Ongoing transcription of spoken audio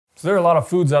So there are a lot of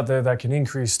foods out there that can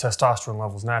increase testosterone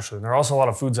levels naturally. And there are also a lot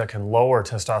of foods that can lower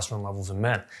testosterone levels in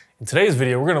men. In today's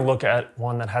video, we're going to look at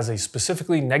one that has a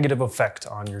specifically negative effect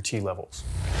on your T levels.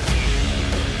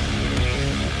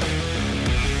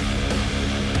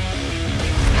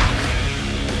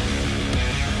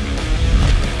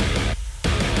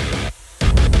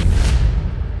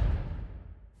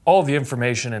 All of the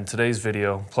information in today's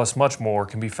video, plus much more,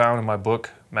 can be found in my book,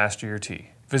 Master Your T.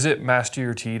 Visit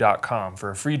masteryourt.com for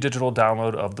a free digital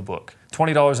download of the book.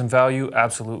 $20 in value,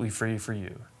 absolutely free for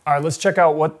you. All right, let's check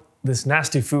out what this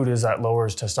nasty food is that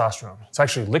lowers testosterone. It's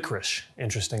actually licorice,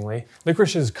 interestingly.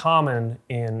 Licorice is common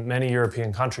in many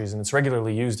European countries, and it's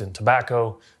regularly used in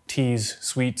tobacco, teas,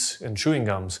 sweets, and chewing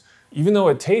gums. Even though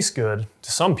it tastes good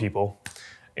to some people,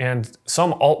 and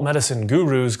some alt medicine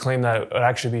gurus claim that it would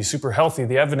actually be super healthy,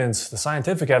 the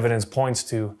scientific evidence points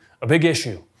to a big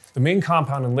issue. The main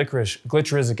compound in licorice,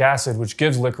 glycyrrhizic acid, which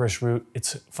gives licorice root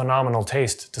its phenomenal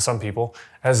taste to some people,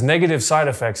 has negative side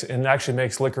effects and actually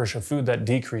makes licorice a food that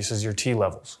decreases your T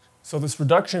levels. So this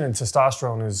reduction in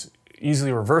testosterone is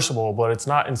easily reversible, but it's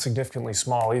not insignificantly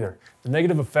small either. The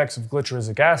negative effects of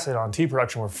glycyrrhizic acid on T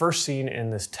production were first seen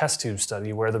in this test tube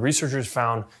study, where the researchers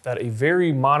found that a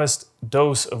very modest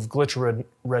dose of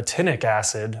glycyrrhetinic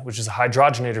acid, which is a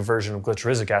hydrogenated version of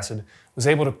glycyrrhizic acid, was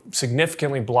able to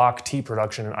significantly block T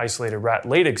production in isolated rat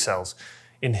Leydig cells,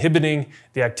 inhibiting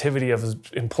the activity of an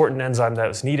important enzyme that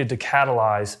was needed to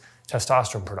catalyze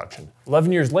testosterone production.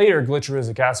 11 years later,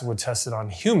 glycyrrhizic acid was tested on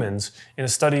humans in a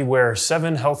study where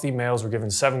 7 healthy males were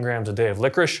given 7 grams a day of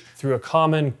licorice through a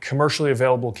common commercially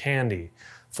available candy.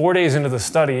 4 days into the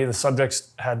study, the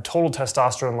subjects had total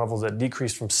testosterone levels that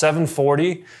decreased from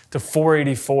 740 to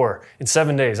 484 in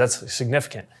 7 days. That's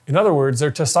significant. In other words,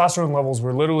 their testosterone levels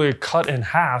were literally cut in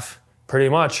half, pretty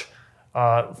much,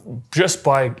 just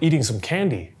by eating some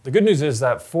candy. The good news is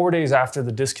that 4 days after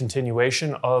the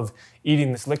discontinuation of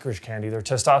eating this licorice candy, their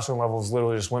testosterone levels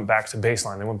literally just went back to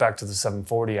baseline. They went back to the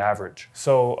 740 average.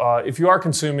 So if you are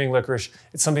consuming licorice,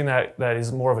 it's something that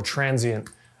is more of a transient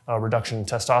reduction in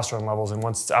testosterone levels, and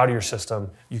once it's out of your system,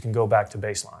 you can go back to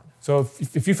baseline. So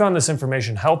if you found this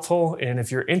information helpful, and if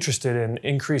you're interested in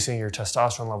increasing your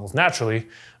testosterone levels naturally,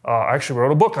 I actually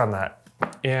wrote a book on that.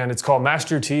 And it's called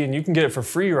Master Your T, and you can get it for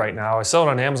free right now. I sell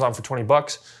it on Amazon for 20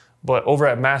 bucks, but over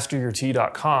at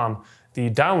masteryourt.com, the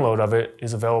download of it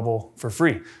is available for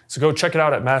free. So go check it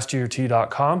out at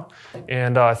masteryourt.com,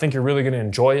 and I think you're really gonna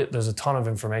enjoy it. There's a ton of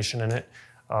information in it,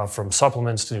 from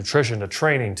supplements to nutrition to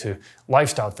training to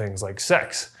lifestyle things like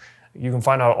sex. You can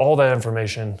find out all that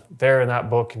information there in that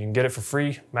book, and you can get it for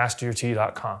free,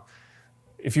 masteryourt.com.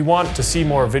 If you want to see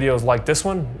more videos like this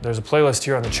one, there's a playlist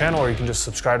here on the channel, or you can just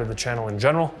subscribe to the channel in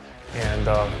general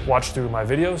and watch through my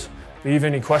videos. Leave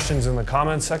any questions in the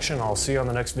comments section. I'll see you on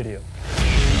the next video.